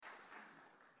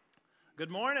Good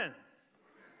morning.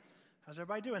 How's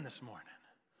everybody doing this morning?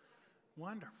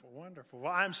 Wonderful, wonderful.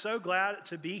 Well, I'm so glad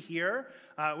to be here.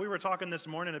 We were talking this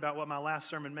morning about what my last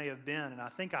sermon may have been, and I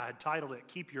think I had titled it,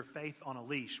 Keep Your Faith on a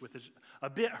Leash, which is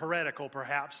a bit heretical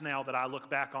perhaps now that I look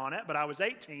back on it, but I was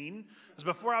 18. It was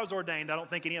before I was ordained. I don't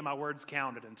think any of my words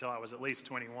counted until I was at least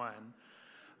 21.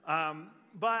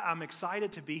 But I'm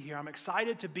excited to be here. I'm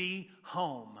excited to be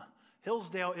home.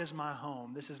 Hillsdale is my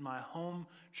home. This is my home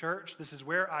church. This is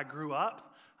where I grew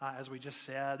up. As we just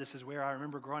said, this is where I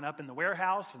remember growing up in the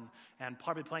warehouse and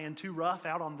probably playing too rough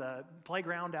out on the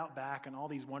playground out back and all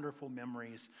these wonderful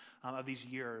memories of these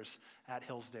years at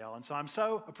Hillsdale. And so I'm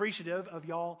so appreciative of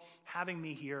y'all having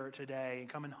me here today and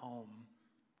coming home.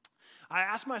 I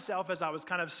asked myself as I was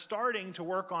kind of starting to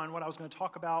work on what I was going to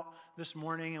talk about this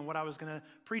morning and what I was going to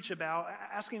preach about,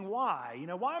 asking why.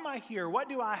 Why am I here? What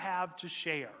do I have to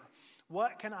share?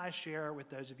 What can I share with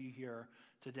those of you here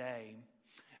today?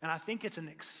 And I think it's an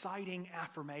exciting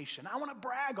affirmation. I want to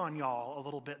brag on y'all a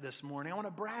little bit this morning. I want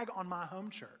to brag on my home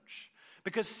church.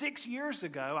 Because 6 years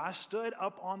ago, I stood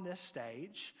up on this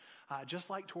stage, just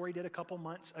like Tori did a couple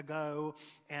months ago,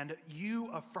 and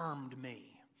you affirmed me.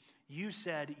 You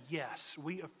said, yes,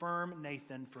 we affirm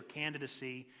Nathan for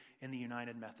candidacy in the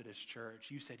United Methodist Church.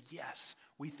 You said, yes,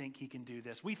 we think he can do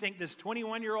this. We think this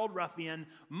 21-year-old ruffian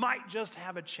might just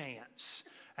have a chance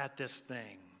at this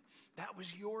thing. That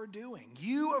was your doing.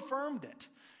 You affirmed it.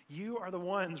 You are the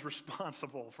ones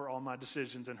responsible for all my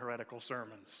decisions and heretical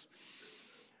sermons.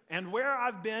 And where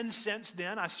I've been since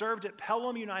then, I served at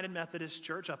Pelham United Methodist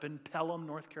Church up in Pelham,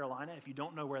 North Carolina. If you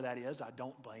don't know where that is, I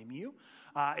don't blame you.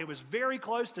 It was very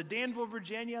close to Danville,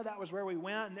 Virginia. That was where we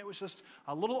went, and it was just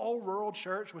a little old rural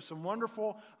church with some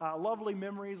wonderful, lovely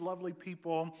memories, lovely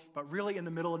people, but really in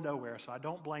the middle of nowhere, so I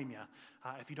don't blame you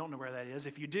if you don't know where that is.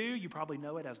 If you do, you probably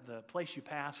know it as the place you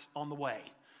pass on the way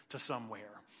to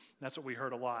somewhere. That's what we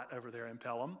heard a lot over there in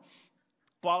Pelham.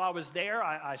 While I was there,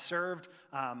 I served,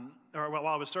 while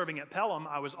I was serving at Pelham,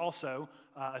 I was also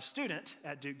a student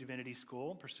at Duke Divinity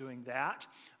School, pursuing that.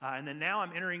 And then now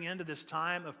I'm entering into this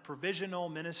time of provisional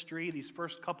ministry, these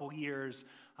first couple years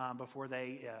before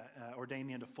they ordain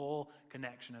me into full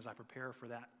connection as I prepare for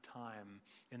that time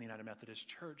in the United Methodist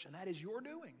Church. And that is your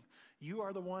doing. You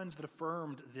are the ones that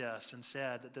affirmed this and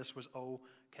said that this was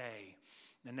okay.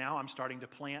 And now I'm starting to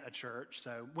plant a church.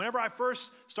 So whenever I first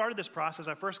started this process,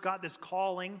 I first got this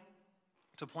calling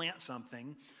to plant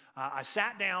something. I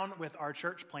sat down with our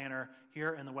church planter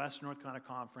here in the West North Carolina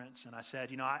Conference, and I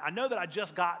said, I know that I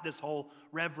just got this whole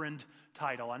reverend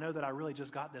title. I know that I really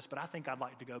just got this, but I think I'd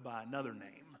like to go by another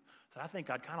name. So I think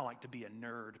I'd kind of like to be a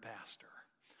nerd pastor.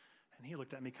 And he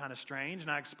looked at me kind of strange, and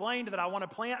I explained that I want to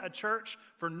plant a church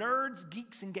for nerds,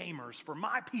 geeks, and gamers, for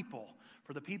my people,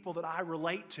 for the people that I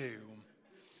relate to.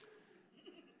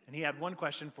 And he had one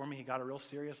question for me. He got a real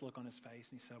serious look on his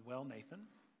face. And he said, well, Nathan,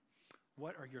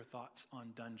 what are your thoughts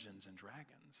on Dungeons and Dragons?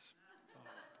 Oh,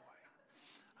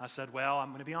 boy. I said, well, I'm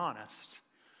going to be honest.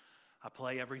 I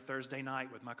play every Thursday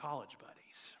night with my college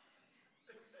buddies.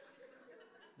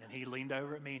 And he leaned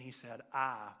over at me and he said,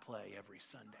 I play every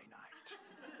Sunday night.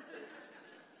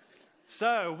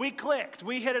 So we clicked.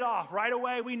 We hit it off right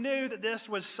away. We knew that this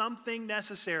was something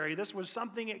necessary. This was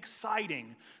something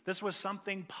exciting. This was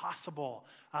something possible.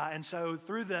 And so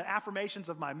through the affirmations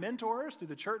of my mentors, through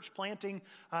the church planting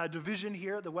division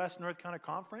here at the West North Carolina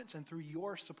Conference, and through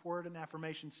your support and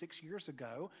affirmation 6 years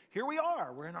ago, here we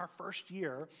are. We're in our first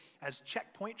year as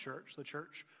Checkpoint Church, the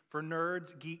church for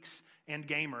nerds, geeks, and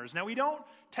gamers. Now, we don't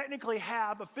technically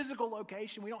have a physical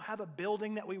location. We don't have a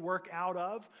building that we work out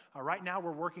of. Right now,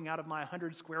 we're working out of my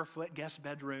 100-square-foot guest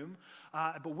bedroom.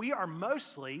 But we are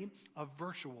mostly a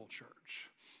virtual church.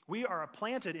 We are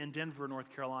planted in Denver,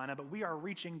 North Carolina, but we are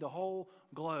reaching the whole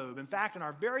globe. In fact, in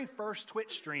our very first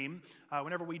Twitch stream,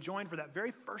 whenever we joined for that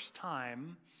very first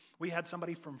time, we had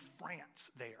somebody from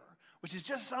France there, which is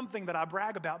just something that I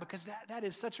brag about because that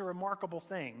is such a remarkable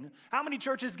thing. How many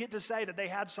churches get to say that they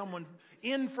had someone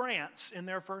in France in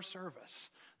their first service?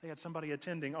 They had somebody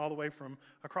attending all the way from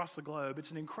across the globe.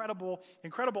 It's an incredible,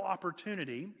 incredible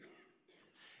opportunity.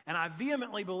 And I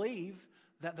vehemently believe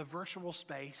that the virtual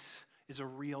space is a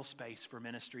real space for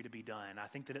ministry to be done. I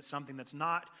think that it's something that's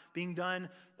not being done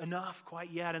enough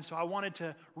quite yet. And so I wanted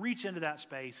to reach into that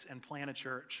space and plant a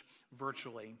church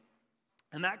virtually.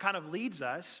 And that kind of leads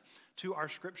us to our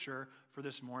scripture for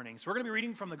this morning. So we're going to be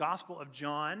reading from the Gospel of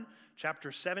John,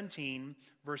 chapter 17,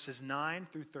 verses 9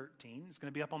 through 13. It's going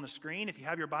to be up on the screen. If you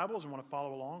have your Bibles and want to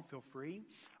follow along, feel free.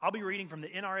 I'll be reading from the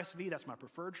NRSV. That's my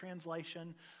preferred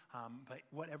translation, but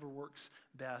whatever works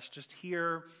best. Just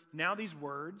hear now these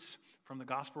words from the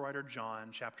Gospel writer John,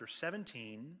 chapter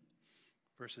 17,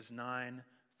 verses 9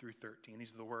 through 13.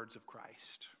 These are the words of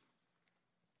Christ.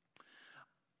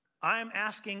 I am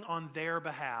asking on their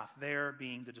behalf, their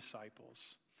being the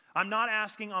disciples. I'm not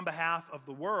asking on behalf of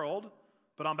the world,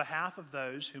 but on behalf of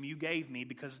those whom you gave me,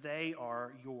 because they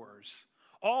are yours.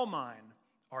 All mine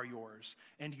are yours,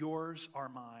 and yours are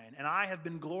mine, and I have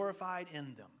been glorified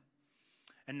in them.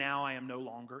 And now I am no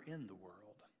longer in the world,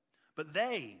 but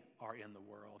they are in the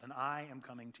world, and I am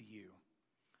coming to you.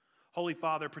 Holy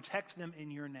Father, protect them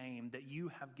in your name that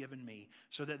you have given me,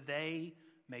 so that they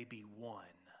may be one,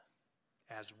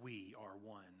 as we are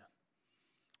one.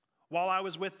 While I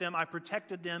was with them, I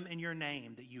protected them in your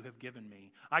name that you have given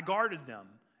me. I guarded them,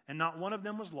 and not one of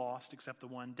them was lost except the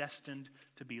one destined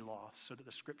to be lost, so that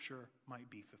the scripture might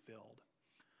be fulfilled.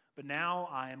 But now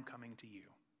I am coming to you,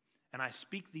 and I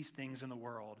speak these things in the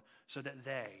world so that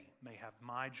they may have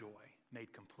my joy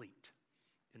made complete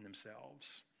in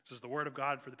themselves. This is the word of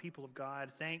God for the people of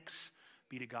God. Thanks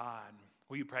be to God.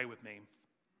 Will you pray with me?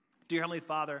 Dear Heavenly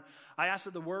Father, I ask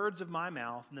that the words of my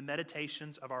mouth and the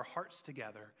meditations of our hearts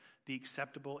together be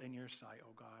acceptable in your sight,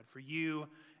 O God. For you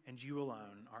and you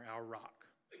alone are our rock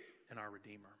and our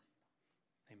Redeemer.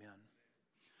 Amen.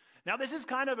 Now, this is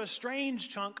kind of a strange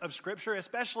chunk of Scripture,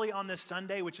 especially on this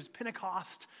Sunday, which is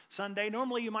Pentecost Sunday.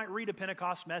 Normally, you might read a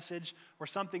Pentecost message or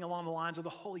something along the lines of the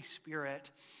Holy Spirit.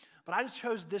 But I just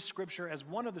chose this Scripture as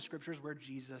one of the Scriptures where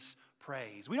Jesus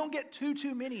prays. We don't get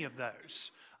too many of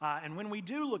those. And when we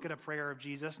do look at a prayer of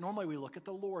Jesus, normally we look at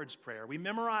the Lord's Prayer. We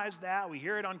memorize that. We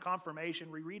hear it on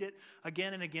confirmation. We read it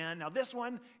again and again. Now this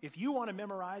one, if you want to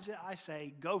memorize it, I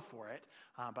say go for it.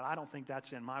 But I don't think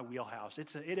that's in my wheelhouse.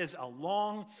 It is a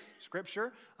long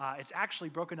Scripture. It's actually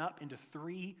broken up into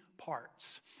 3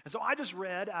 parts. And so I just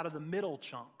read out of the middle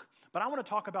chunk. But I want to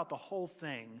talk about the whole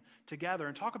thing together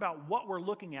and talk about what we're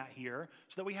looking at here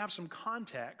so that we have some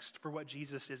context for what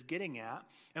Jesus is getting at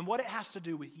and what it has to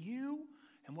do with you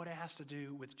and what it has to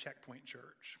do with Checkpoint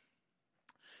Church.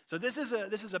 So this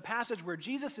is a passage where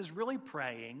Jesus is really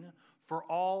praying for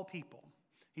all people.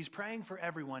 He's praying for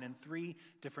everyone in 3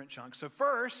 different chunks. So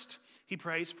first, he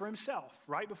prays for himself.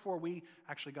 Right before we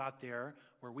actually got there,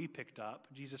 where we picked up,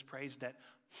 Jesus prays that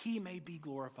he may be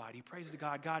glorified. He prays to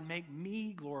God, God, make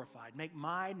me glorified. Make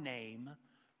my name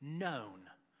known.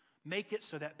 Make it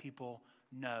so that people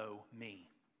know me.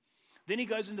 Then he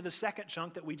goes into the second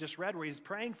chunk that we just read, where he's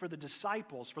praying for the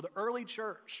disciples, for the early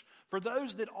church, for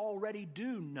those that already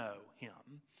do know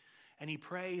him. And he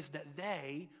prays that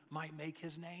they might make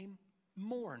his name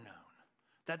more known,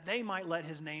 that they might let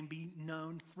his name be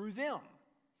known through them.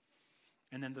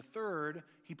 And then the third,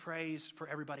 he prays for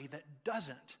everybody that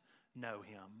doesn't know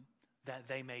him, that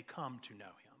they may come to know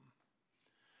him.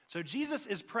 So Jesus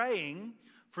is praying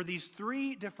for these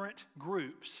 3 different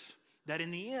groups that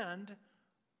in the end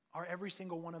are every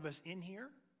single one of us in here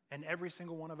and every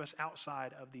single one of us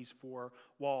outside of these 4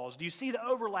 walls. Do you see the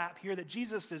overlap here that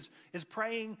Jesus is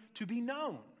praying to be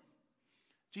known?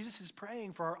 Jesus is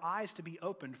praying for our eyes to be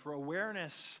opened, for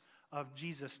awareness of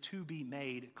Jesus to be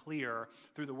made clear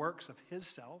through the works of his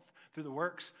self, through the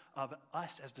works of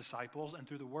us as disciples, and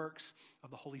through the works of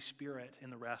the Holy Spirit in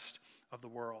the rest of the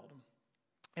world.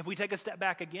 If we take a step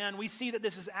back again, we see that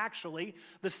this is actually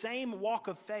the same walk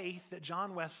of faith that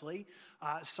John Wesley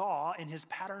saw in his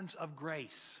patterns of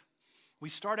grace. We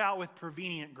start out with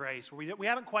prevenient grace, where we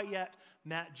haven't quite yet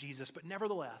met Jesus, but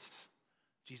nevertheless,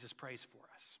 Jesus prays for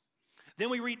us. Then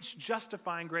we reach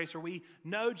justifying grace, where we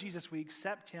know Jesus, we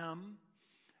accept him,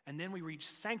 and then we reach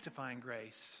sanctifying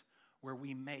grace, where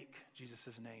we make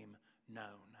Jesus' name known.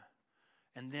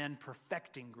 And then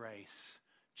perfecting grace,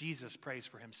 Jesus prays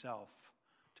for himself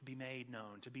to be made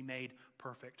known, to be made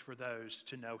perfect for those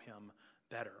to know him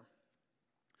better.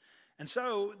 And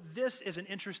so this is an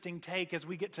interesting take as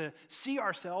we get to see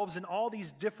ourselves in all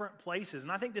these different places.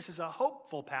 And I think this is a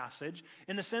hopeful passage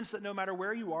in the sense that no matter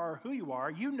where you are or who you are,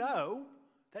 you know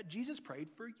that Jesus prayed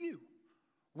for you.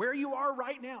 Where you are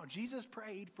right now, Jesus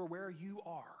prayed for where you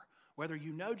are. Whether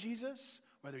you know Jesus,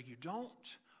 whether you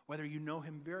don't, whether you know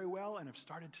him very well and have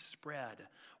started to spread,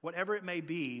 whatever it may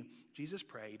be, Jesus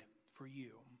prayed for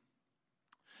you.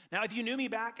 Now, if you knew me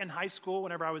back in high school,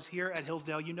 whenever I was here at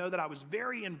Hillsdale, you know that I was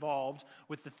very involved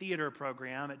with the theater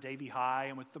program at Davie High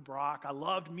and with the Brock. I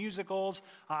loved musicals.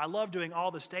 I loved doing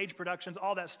all the stage productions.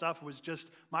 All that stuff was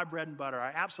just my bread and butter.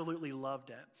 I absolutely loved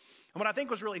it. And what I think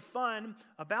was really fun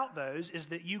about those is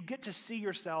that you get to see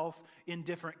yourself in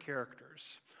different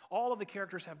characters. All of the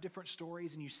characters have different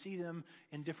stories, and you see them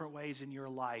in different ways in your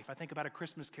life. I think about A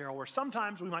Christmas Carol, where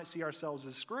sometimes we might see ourselves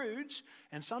as Scrooge,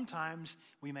 and sometimes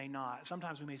we may not.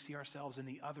 Sometimes we may see ourselves in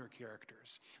the other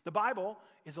characters. The Bible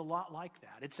is a lot like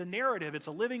that. It's a narrative. It's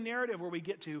a living narrative where we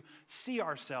get to see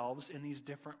ourselves in these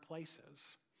different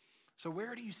places. So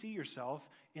where do you see yourself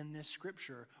in this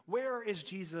scripture? Where is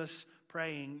Jesus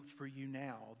praying for you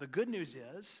now? The good news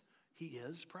is he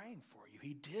is praying for you.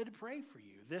 He did pray for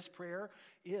you. This prayer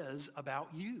is about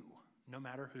you, no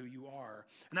matter who you are.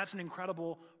 And that's an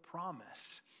incredible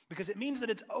promise because it means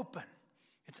that it's open.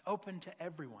 It's open to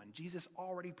everyone. Jesus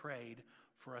already prayed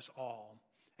for us all,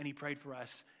 and he prayed for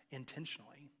us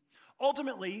intentionally.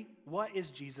 Ultimately, what is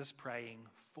Jesus praying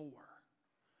for?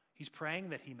 He's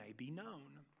praying that he may be known.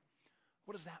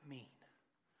 What does that mean?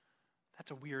 That's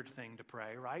a weird thing to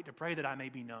pray, right? To pray that I may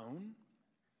be known.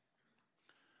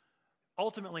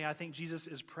 Ultimately, I think Jesus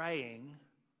is praying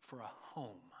for a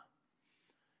home.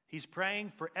 He's praying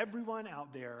for everyone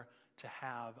out there to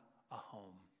have a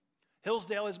home.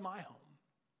 Hillsdale is my home.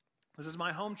 This is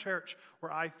my home church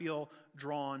where I feel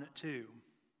drawn to.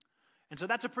 And so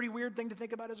that's a pretty weird thing to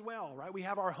think about as well, right? We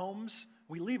have our homes,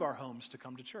 we leave our homes to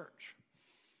come to church.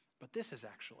 But this is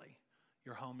actually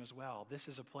your home as well. This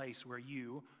is a place where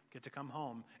you get to come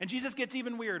home. And Jesus gets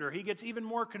even weirder. He gets even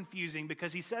more confusing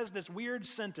because he says this weird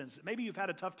sentence that maybe you've had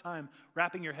a tough time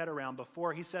wrapping your head around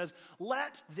before. He says,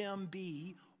 "Let them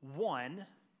be one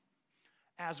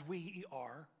as we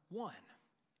are one."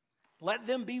 Let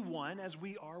them be one as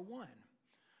we are one.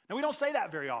 Now, we don't say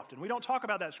that very often. We don't talk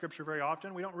about that scripture very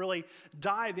often. We don't really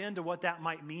dive into what that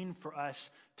might mean for us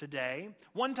today.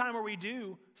 One time where we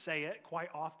do say it quite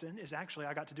often is actually,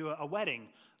 I got to do a wedding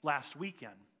last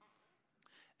weekend.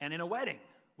 And in a wedding,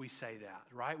 we say that,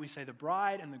 right? We say the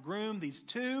bride and the groom, these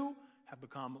two have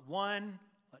become one.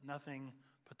 Let nothing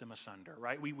put them asunder,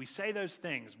 right? We say those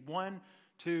things. One,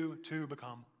 two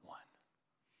become one.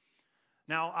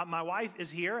 Now, my wife is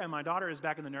here and my daughter is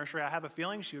back in the nursery. I have a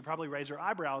feeling she would probably raise her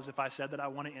eyebrows if I said that I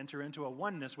want to enter into a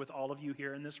oneness with all of you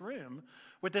here in this room,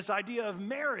 with this idea of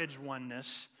marriage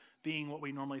oneness being what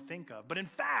we normally think of. But in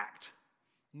fact,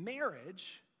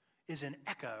 marriage is an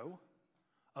echo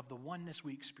of the oneness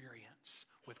we experience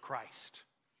with Christ.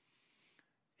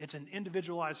 It's an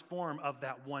individualized form of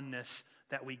that oneness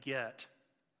that we get.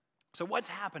 So what's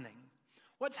happening?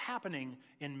 What's happening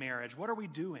in marriage? What are we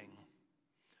doing?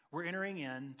 We're entering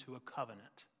into a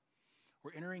covenant.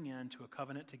 We're entering into a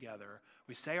covenant together.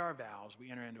 We say our vows,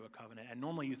 we enter into a covenant, and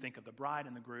normally you think of the bride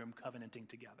and the groom covenanting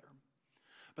together.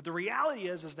 But the reality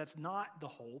is that's not the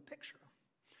whole picture.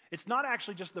 It's not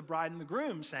actually just the bride and the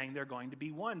groom saying they're going to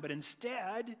be one, but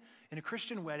instead, in a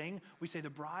Christian wedding, we say the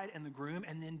bride and the groom,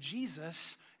 and then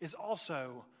Jesus is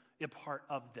also a part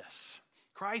of this.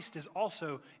 Christ is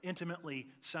also intimately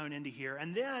sewn into here.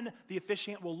 And then the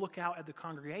officiant will look out at the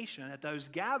congregation, at those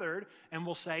gathered, and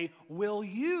will say, will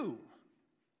you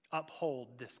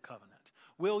uphold this covenant?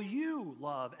 Will you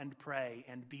love and pray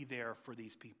and be there for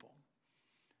these people?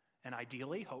 And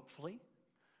ideally, hopefully,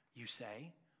 you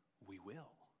say, we will.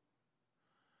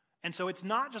 And so it's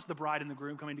not just the bride and the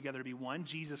groom coming together to be one,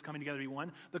 Jesus coming together to be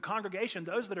one. The congregation,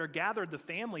 those that are gathered, the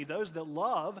family, those that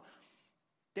love,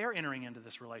 they're entering into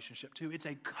this relationship too. It's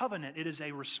a covenant. It is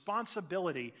a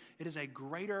responsibility. It is a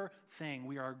greater thing.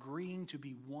 We are agreeing to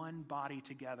be one body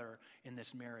together in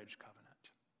this marriage covenant.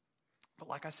 But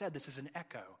like I said, this is an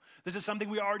echo. This is something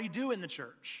we already do in the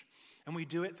church. And we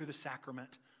do it through the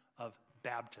sacrament of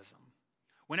baptism.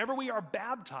 Whenever we are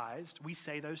baptized, we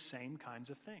say those same kinds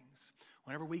of things.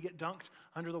 Whenever we get dunked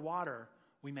under the water,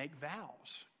 we make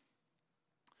vows.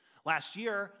 Last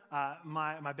year,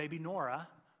 my baby Nora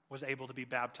was able to be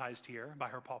baptized here by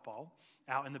her pawpaw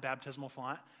out in the baptismal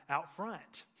font out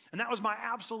front. And that was my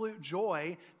absolute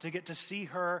joy to get to see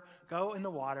her go in the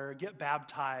water, get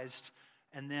baptized,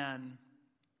 and then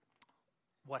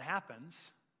what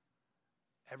happens?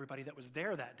 Everybody that was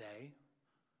there that day,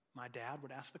 my dad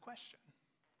would ask the question,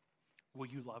 will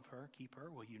you love her, keep her?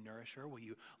 Will you nourish her? Will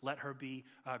you let her be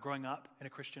growing up in a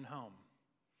Christian home?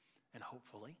 And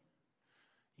hopefully,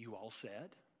 you all said,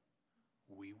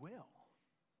 we will.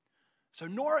 So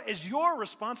Nora is your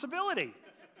responsibility.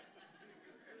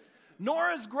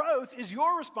 Nora's growth is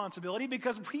your responsibility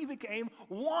because we became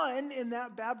one in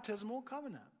that baptismal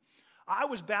covenant. I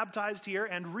was baptized here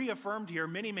and reaffirmed here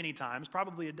many, many times,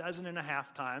 probably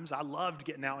 12.5 times. I loved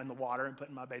getting out in the water and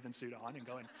putting my bathing suit on and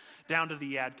going down to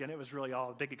the Yadkin. It was really all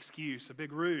a big excuse, a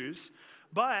big ruse.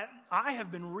 But I have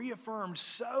been reaffirmed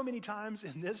so many times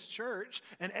in this church,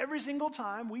 and every single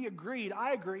time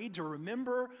I agreed to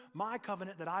remember my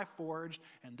covenant that I forged,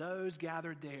 and those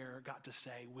gathered there got to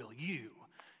say, will you?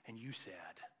 And you said,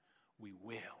 we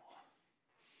will.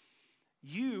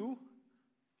 You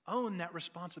own that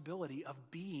responsibility of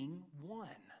being one,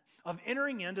 of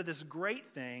entering into this great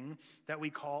thing that we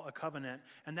call a covenant.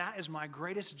 And that is my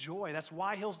greatest joy. That's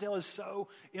why Hillsdale is so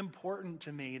important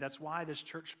to me. That's why this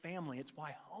church family, it's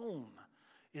why home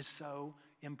is so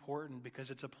important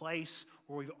because it's a place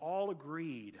where we've all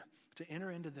agreed to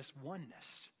enter into this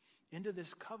oneness, into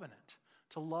this covenant,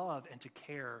 to love and to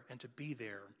care and to be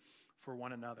there for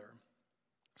one another.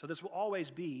 So this will always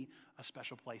be a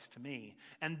special place to me.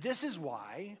 And this is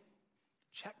why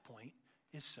Checkpoint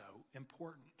is so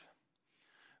important.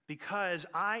 Because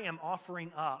I am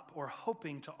offering up, or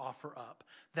hoping to offer up,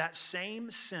 that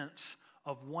same sense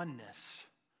of oneness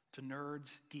to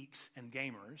nerds, geeks, and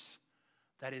gamers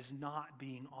that is not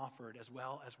being offered as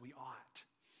well as we ought.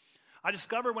 I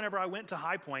discovered whenever I went to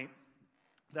High Point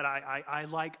that I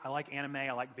like anime,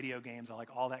 I like video games, I like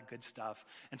all that good stuff.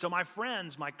 And so my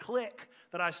friends, my clique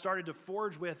that I started to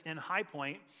forge with in High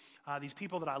Point, these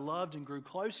people that I loved and grew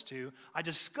close to, I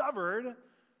discovered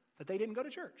that they didn't go to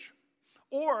church.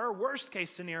 Or, worst case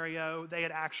scenario, they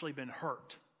had actually been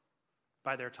hurt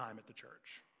by their time at the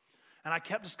church. And I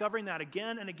kept discovering that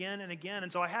again and again and again.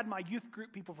 And so I had my youth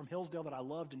group people from Hillsdale that I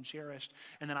loved and cherished.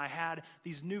 And then I had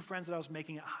these new friends that I was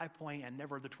making at High Point, and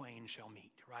never the twain shall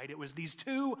meet, right? It was these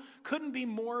two couldn't be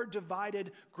more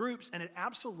divided groups, and it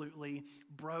absolutely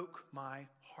broke my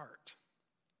heart.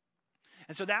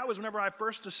 And so that was whenever I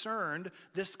first discerned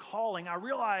this calling. I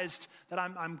realized that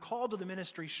I'm called to the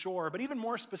ministry, sure, but even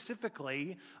more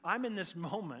specifically, I'm in this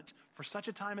moment for such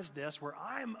a time as this where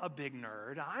I'm a big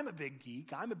nerd, I'm a big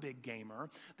geek, I'm a big gamer.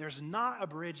 There's not a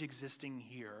bridge existing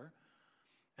here.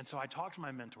 And so I talked to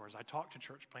my mentors, I talked to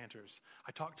church planters,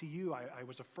 I talked to you. I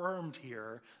was affirmed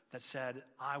here that said,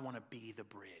 I want to be the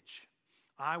bridge.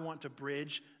 I want to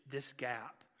bridge this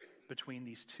gap between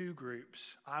these two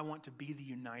groups. I want to be the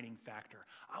uniting factor.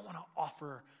 I want to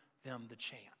offer them the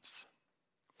chance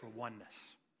for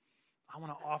oneness. I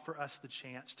want to offer us the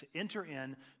chance to enter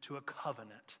into a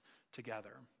covenant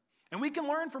together. And we can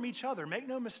learn from each other, make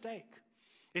no mistake.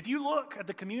 If you look at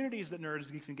the communities that nerds,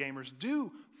 geeks, and gamers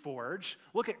do forge,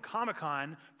 look at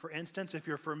Comic-Con, for instance, if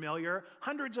you're familiar.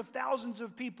 Hundreds of thousands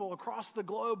of people across the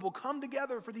globe will come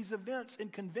together for these events in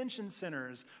convention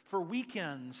centers for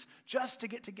weekends just to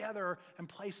get together and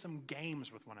play some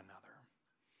games with one another.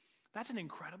 That's an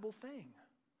incredible thing.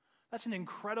 That's an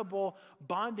incredible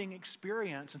bonding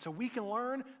experience. And so we can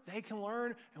learn, they can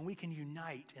learn, and we can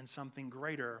unite in something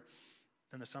greater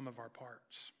than the sum of our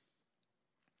parts.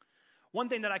 One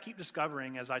thing that I keep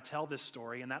discovering as I tell this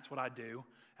story, and that's what I do,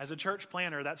 as a church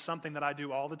planter, that's something that I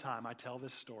do all the time. I tell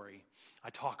this story. I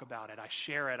talk about it. I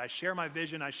share my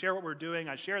vision. I share what we're doing.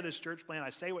 I share this church plan. I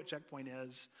say what Checkpoint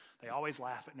is. They always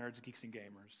laugh at nerds, geeks, and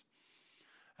gamers.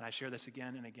 And I share this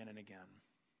again and again and again.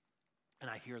 And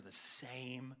I hear the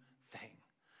same thing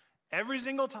every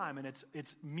single time, and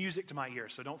it's music to my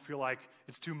ears, so don't feel like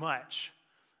it's too much.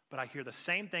 But I hear the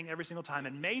same thing every single time,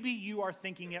 and maybe you are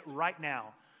thinking it right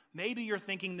now. Maybe you're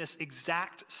thinking this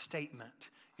exact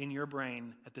statement in your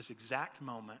brain at this exact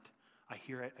moment. I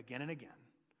hear it again and again.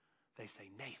 They say,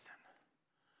 Nathan,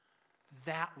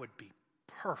 that would be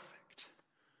perfect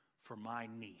for my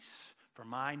niece, for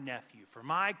my nephew, for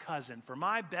my cousin, for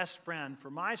my best friend, for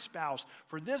my spouse,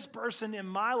 for this person in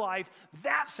my life.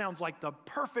 That sounds like the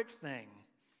perfect thing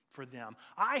for them.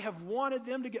 I have wanted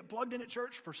them to get plugged in at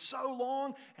church for so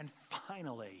long, and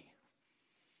finally,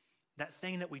 that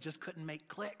thing that we just couldn't make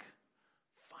click,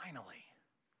 finally.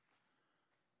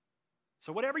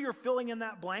 So whatever you're filling in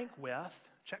that blank with,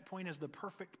 Checkpoint is the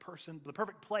perfect person, the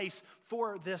perfect place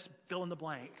for this fill in the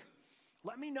blank.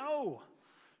 Let me know.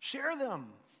 Share them.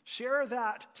 Share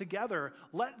that together.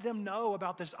 Let them know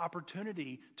about this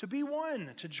opportunity to be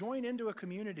one, to join into a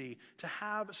community, to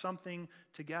have something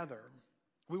together.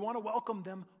 We want to welcome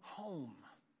them home.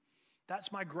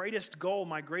 That's my greatest goal,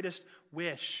 my greatest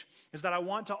wish, is that I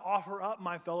want to offer up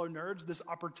my fellow nerds this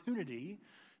opportunity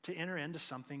to enter into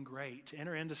something great, to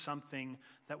enter into something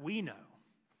that we know,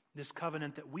 this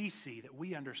covenant that we see, that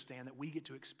we understand, that we get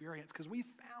to experience, because we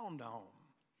found home.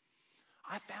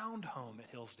 I found home at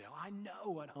Hillsdale. I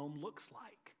know what home looks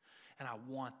like, and I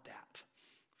want that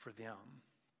for them.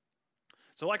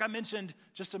 So like I mentioned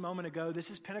just a moment ago,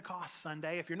 this is Pentecost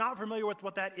Sunday. If you're not familiar with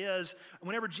what that is,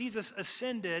 whenever Jesus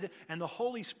ascended and the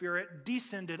Holy Spirit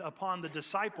descended upon the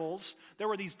disciples, there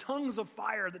were these tongues of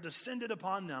fire that descended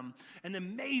upon them, and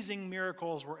amazing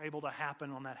miracles were able to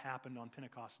happen when that happened on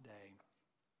Pentecost Day.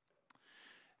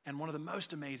 And one of the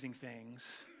most amazing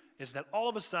things is that all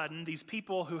of a sudden, these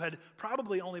people who had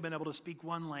probably only been able to speak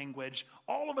one language,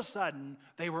 all of a sudden,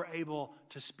 they were able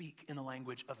to speak in the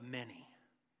language of many.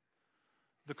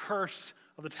 The curse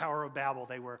of the Tower of Babel,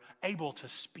 they were able to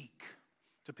speak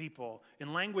to people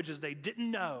in languages they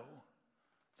didn't know,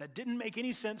 that didn't make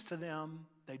any sense to them.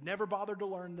 They'd never bothered to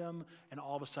learn them, and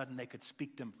all of a sudden they could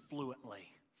speak them fluently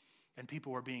And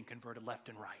people were being converted left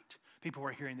and right. People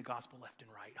were hearing the gospel left and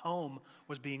right. Home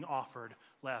was being offered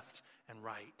left and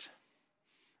right.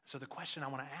 So the question I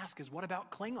want to ask is, what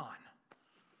about Klingon?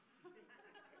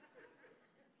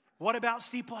 What about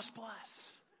C++?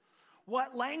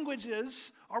 What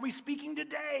languages are we speaking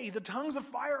today? The tongues of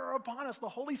fire are upon us. The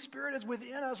Holy Spirit is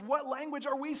within us. What language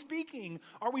are we speaking?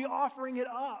 Are we offering it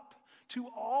up to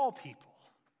all people?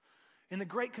 In the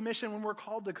Great Commission, when we're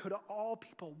called to go to all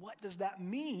people, what does that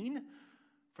mean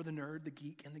for the nerd, the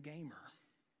geek, and the gamer?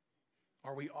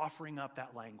 Are we offering up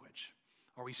that language?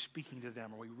 Are we speaking to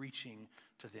them? Are we reaching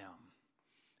to them?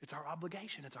 It's our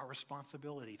obligation. It's our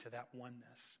responsibility to that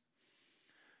oneness.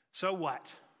 So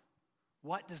what?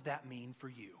 What does that mean for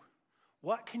you?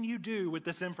 What can you do with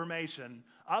this information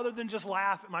other than just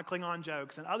laugh at my Klingon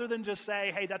jokes and other than just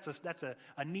say, hey, that's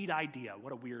a neat idea.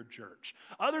 What a weird church.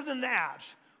 Other than that,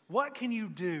 what can you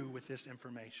do with this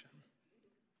information?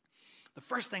 The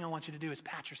first thing I want you to do is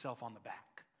pat yourself on the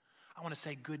back. I want to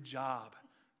say good job,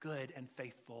 good and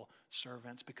faithful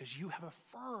servants, because you have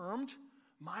affirmed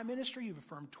my ministry, you've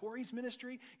affirmed Tori's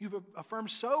ministry, you've affirmed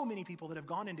so many people that have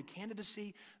gone into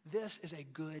candidacy. This is a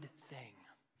good thing.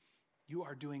 You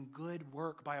are doing good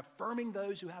work by affirming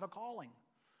those who have a calling,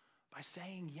 by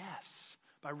saying yes,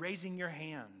 by raising your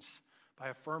hands, by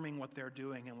affirming what they're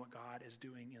doing and what God is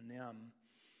doing in them.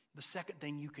 The second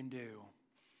thing you can do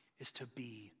is to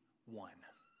be one,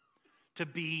 to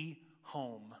be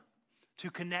home, to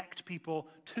connect people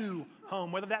to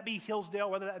home, whether that be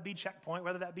Hillsdale, whether that be Checkpoint,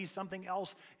 whether that be something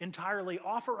else entirely.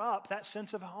 Offer up that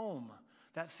sense of home,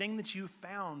 that thing that you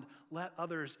found. Let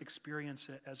others experience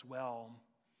it as well.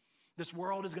 This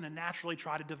world is going to naturally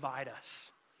try to divide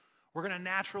us. We're going to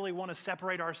naturally want to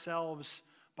separate ourselves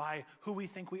by who we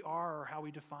think we are or how we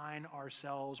define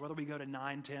ourselves, whether we go to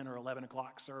 9, 10, or 11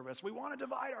 o'clock service. We want to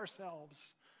divide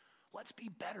ourselves. Let's be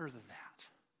better than that.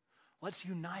 Let's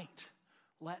unite.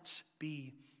 Let's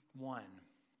be one.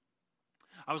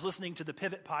 I was listening to the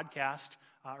Pivot podcast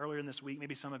earlier in this week.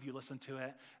 Maybe some of you listened to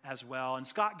it as well. And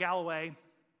Scott Galloway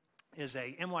is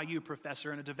a NYU professor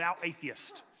and a devout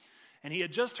atheist. And he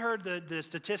had just heard the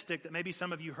statistic that maybe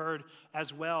some of you heard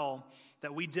as well,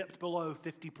 that we dipped below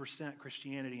 50%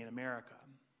 Christianity in America.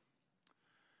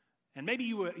 And maybe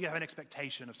you have an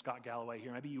expectation of Scott Galloway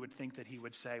here. Maybe you would think that he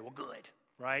would say, well, good,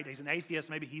 right? He's an atheist.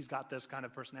 Maybe he's got this kind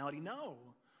of personality. No.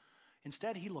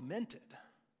 Instead, he lamented.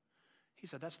 He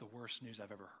said, that's the worst news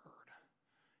I've ever heard.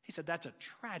 He said, that's a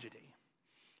tragedy.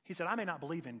 He said, I may not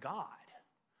believe in God,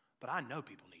 but I know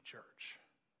people need church.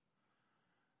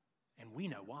 And we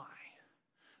know why.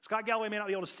 Scott Galloway may not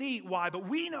be able to see why, but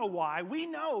we know why. We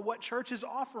know what church is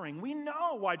offering. We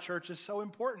know why church is so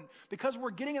important, because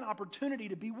we're getting an opportunity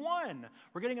to be one.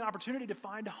 We're getting an opportunity to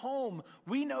find home.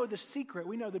 We know the secret.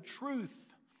 We know the truth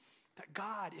that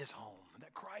God is home,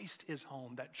 that Christ is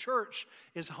home, that church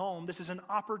is home. This is an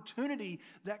opportunity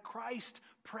that Christ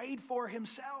prayed for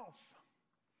himself.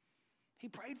 He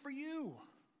prayed for you.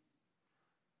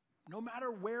 No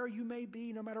matter where you may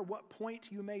be, no matter what point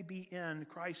you may be in,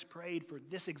 Christ prayed for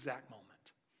this exact moment.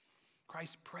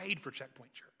 Christ prayed for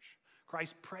Checkpoint Church.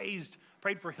 Christ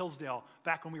prayed for Hillsdale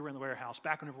back when we were in the warehouse,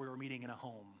 back when we were meeting in a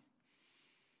home.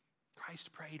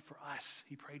 Christ prayed for us.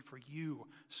 He prayed for you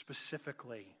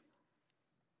specifically.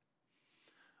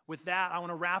 With that, I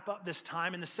want to wrap up this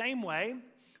time in the same way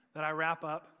that I wrap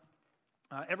up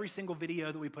every single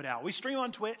video that we put out. We stream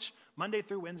on Twitch Monday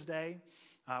through Wednesday.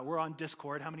 We're on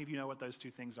Discord. How many of you know what those two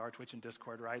things are, Twitch and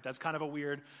Discord, right? That's kind of a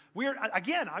weird,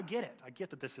 again, I get it. I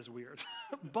get that this is weird.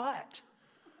 But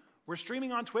we're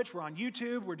streaming on Twitch. We're on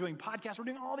YouTube. We're doing podcasts. We're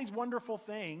doing all these wonderful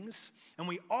things. And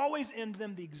we always end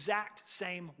them the exact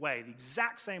same way,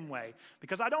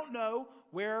 because I don't know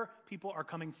where people are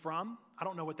coming from. I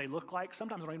don't know what they look like.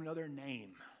 Sometimes I don't even know their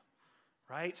name,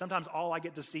 right? Sometimes all I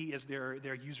get to see is their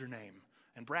username.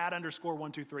 And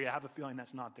Brad_123, I have a feeling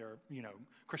that's not their,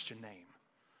 Christian name.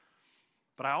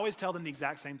 But I always tell them the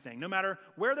exact same thing. No matter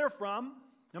where they're from,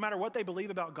 no matter what they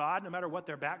believe about God, no matter what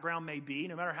their background may be,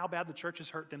 no matter how bad the church has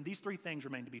hurt them, these three things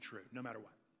remain to be true, no matter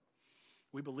what.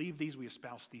 We believe these, we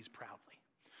espouse these proudly.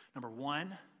 Number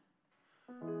one,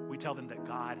 we tell them that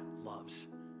God loves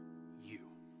you.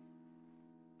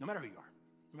 No matter who you are,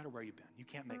 no matter where you've been, you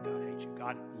can't make God hate you.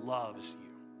 God loves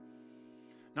you.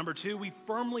 Number two, we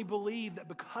firmly believe that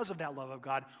because of that love of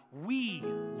God, we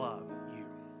love you.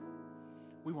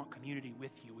 We want community with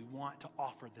you. We want to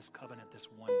offer this covenant, this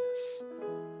oneness.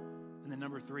 And then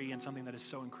number three, and something that is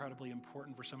so incredibly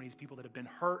important for so many people that have been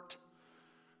hurt,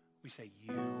 we say,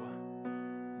 you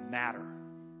matter.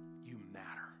 You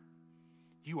matter.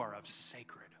 You are of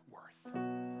sacred worth.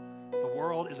 The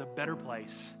world is a better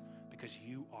place because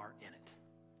you are in it.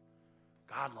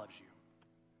 God loves you.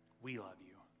 We love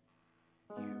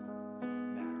you. You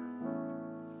matter.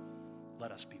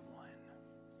 Let us be one.